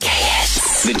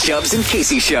The Chubbs and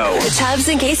Casey Show. The Chubbs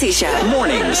and Casey Show.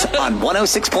 Mornings on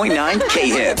 106.9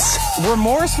 K-Hits.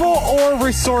 Remorseful or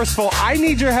resourceful? I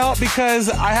need your help because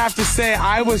I have to say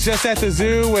I was just at the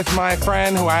zoo with my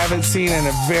friend who I haven't seen in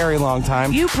a very long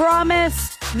time. You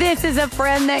promise this is a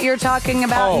friend that you're talking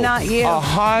about, not you?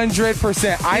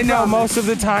 100%. I know most of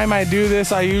the time I do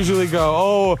this, I usually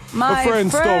go, my friend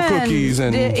stole cookies.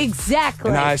 Exactly.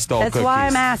 And I stole cookies. That's why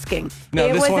I'm asking. No,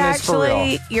 it this was one is for real.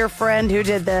 actually your friend who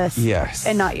did this. Yes.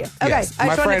 And not you. Okay. Yes. I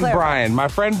My just wanted to friend clarify. Brian. My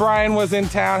friend Brian was in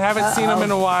town. Haven't seen him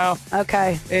in a while.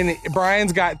 Okay. And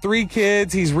Brian's got 3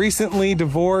 kids. He's recently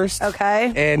divorced.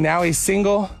 Okay. And now he's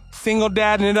single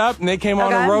dadding it up. And they came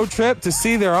on a road trip to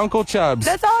see their Uncle Chubbs.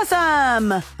 That's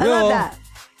awesome. I love that.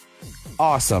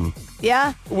 Awesome.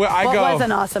 Yeah? Well, What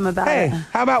wasn't awesome about it? Hey,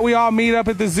 how about we all meet up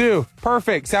at the zoo?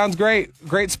 Perfect. Sounds great.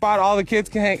 Great spot. All the kids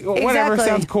can hang. Whatever. Exactly.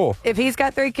 Sounds cool. If he's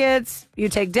got 3 kids, you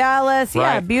take Dallas.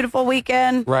 Right. Yeah, beautiful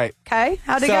weekend. Right. Okay.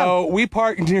 How'd it So go? we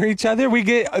park near each other. We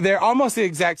get there almost the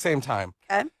exact same time.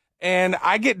 Okay. And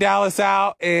I get Dallas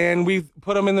out, and we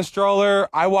put him in the stroller.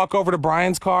 I walk over to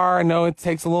Brian's car. I know it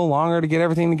takes a little longer to get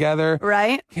everything together.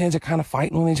 Right. Kids are kind of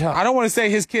fighting with each other. I don't want to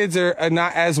say his kids are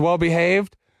not as well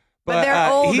behaved, But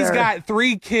they're older. he's got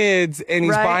 3 kids, and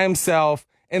he's by himself,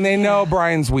 and they know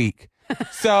Brian's weak.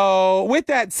 So with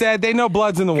that said, they know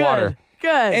blood's in the water.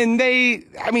 Good. And they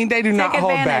do not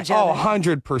hold back. advantage of it.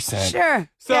 100%. Sure.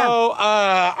 So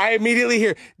I immediately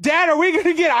hear, Dad, are we going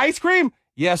to get ice cream?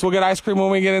 Yes, we'll get ice cream when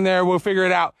we get in there. We'll figure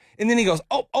it out. And then he goes,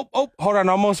 hold on.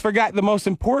 I almost forgot the most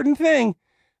important thing.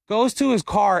 Goes to his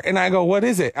car, and I go, what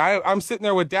is it? I'm sitting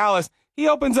there with Dallas. He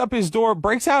opens up his door,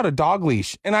 breaks out a dog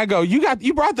leash. And I go, you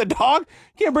brought the dog?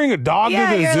 You can't bring a dog to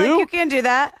the zoo? Like, you can't do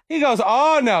that. He goes,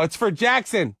 oh, no, it's for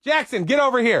Jackson. Jackson, get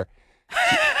over here.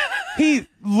 He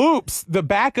loops the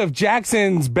back of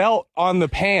Jackson's belt on the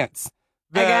pants.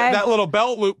 That little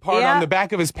belt loop part on the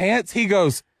back of his pants. He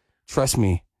goes, trust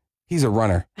me, he's a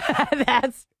runner.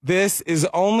 This is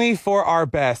only for our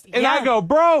best. And I go,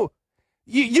 bro,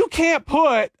 you can't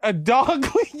put a dog.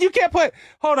 You can't put.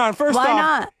 Hold on. First off, why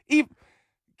not?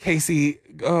 Casey.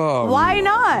 Oh, why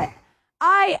not?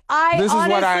 I this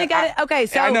honestly is what got it. Okay,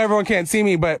 so I know everyone can't see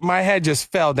me, but my head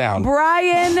just fell down.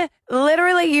 Brian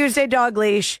literally used a dog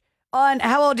leash on.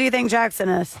 How old do you think Jackson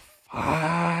is?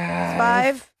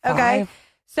 5. Okay.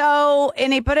 So,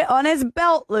 and he put it on his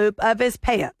belt loop of his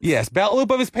pants. Yes, belt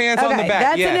loop of his pants on the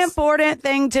back. That's an important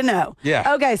thing to know.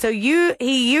 Yeah. Okay, so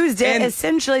he used it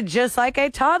essentially just like a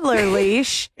toddler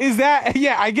leash. Is that?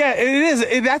 Yeah, I get it. It is.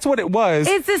 That's what it was.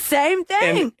 It's the same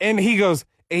thing. And he goes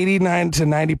 89 to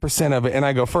 90% of it, and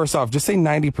I go, first off, just say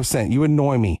 90%. You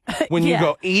annoy me when you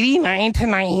go 89 to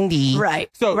 90. Right.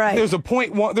 So there's a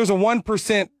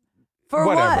 1%. For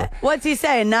whatever. what? What's he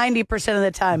saying? 90% of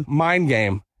the time. Mind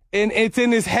game. And it's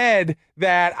in his head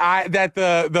that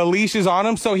the leash is on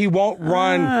him, so he won't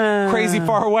run crazy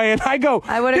far away. And I go,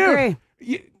 I would agree.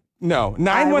 No,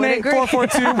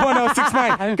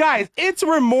 918-442-1069. Guys, it's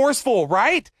remorseful,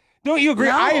 right? Don't you agree?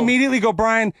 No. I immediately go,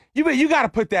 Brian, you got to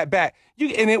put that back.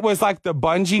 And it was like the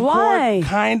bungee cord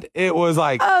kind. It was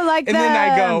like, like and the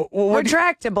then I go,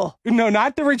 retractable. No,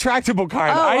 not the retractable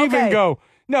kind. I even go.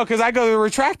 No, because I go, the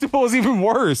retractable is even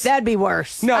worse. That'd be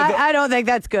worse. No, I don't think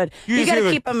that's good. You got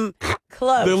to keep them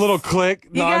close. The little click,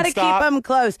 You got to keep them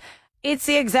close. It's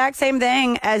the exact same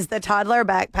thing as the toddler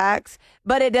backpacks,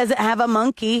 but it doesn't have a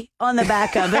monkey on the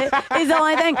back of it. Is the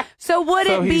only thing. So would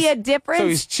it be a difference? So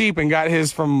he's cheap and got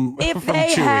his from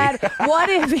Chewy. What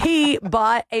if he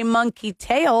bought a monkey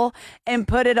tail and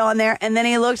put it on there, and then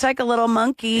he looks like a little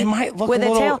monkey with a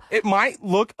tail? It might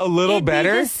look a little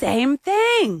better. Be the same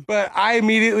thing. But I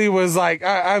immediately was like,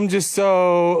 I'm just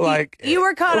so you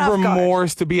were caught off guard.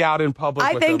 Remorse to be out in public.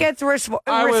 I think it's resourceful.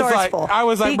 I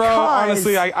was like, bro,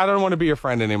 honestly, I don't want to be your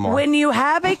friend anymore. When you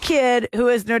have a kid who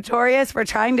is notorious for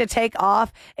trying to take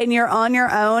off, and you're on your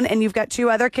own, and you've got 2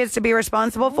 other kids to be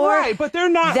responsible for, right? But they're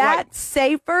not. That's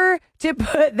safer to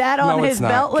put that on his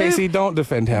belt loop. Casey, don't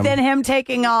defend him. Than him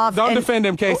taking off. Don't defend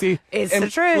him, Casey. It's the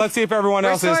truth. Let's see if everyone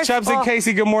else is. Chubbs and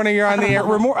Casey, good morning. You're on the air.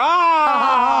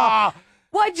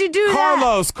 Why'd you do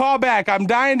Carlos, call back. I'm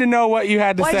dying to know what you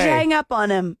had to say. Why'd you hang up on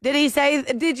him? Did you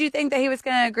think that he was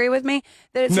going to agree with me?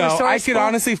 That it's resourceful? I could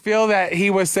honestly feel that he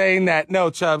was saying that. No,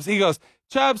 Chubbs. He goes,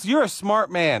 Chubbs, you're a smart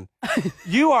man.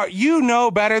 You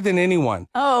know better than anyone.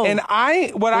 Oh. And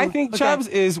I think, Chubbs,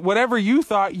 is whatever you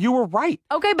thought, you were right.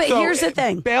 Okay, but here's the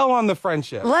thing. Bail on the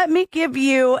friendship. Let me give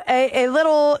you a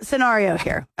little scenario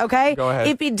here, okay? Go ahead.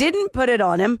 If he didn't put it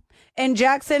on him and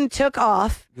Jackson took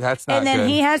off, that's not and then good.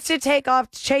 he has to take off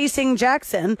chasing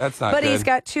Jackson. That's not But good. he's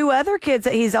got 2 other kids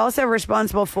that he's also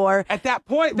responsible for. At that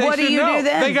point, what do you know. do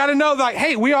then? They got to know, like,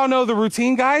 hey, we all know the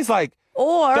routine, guys. Like,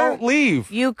 Or don't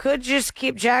leave. You could just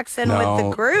keep Jackson with the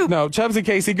group. No, Chubbs and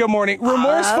Casey, good morning.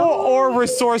 Remorseful or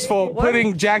resourceful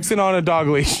putting Jackson on a dog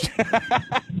leash? Well,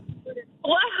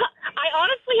 I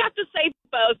honestly have to say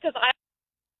both because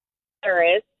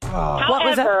there is.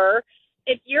 However,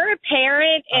 if you're a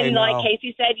parent and like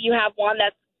Casey said, you have one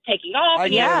that's taking off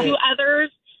and you have two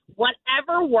others,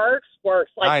 whatever works.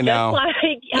 Like I know. just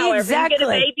like however you get a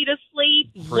baby to sleep,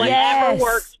 whatever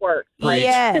works.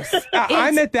 Yes.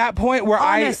 I'm at that point where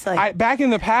honestly, I back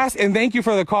in the past, and thank you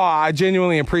for the call. I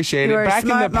genuinely appreciate it. Back in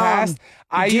the past,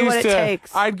 I used to,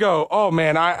 I'd go, oh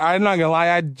man, I'm not gonna lie,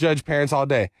 I'd judge parents all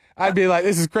day. I'd be like,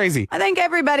 this is crazy. I think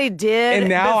everybody did and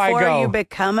now before you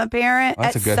become a parent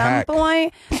at some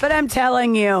point. But I'm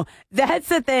telling you, that's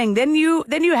the thing. Then you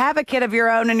have a kid of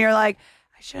your own and you're like,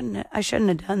 I shouldn't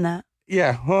have done that.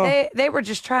 Yeah. Well, they were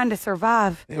just trying to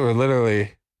survive. They were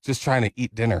literally just trying to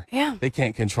eat dinner. Yeah. They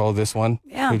can't control this one.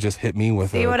 Yeah. Who just hit me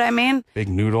with what I mean? Big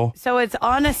noodle. So it's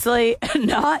honestly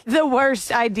not the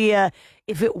worst idea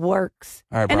if it works.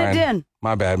 All right, Brian. And it did.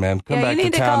 My bad, man. Come back to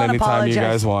town anytime you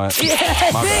guys want.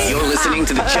 Yes. My bad. You're listening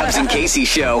to the Chubbs and Casey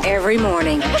Show every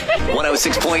morning.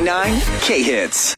 106.9 K-Hits.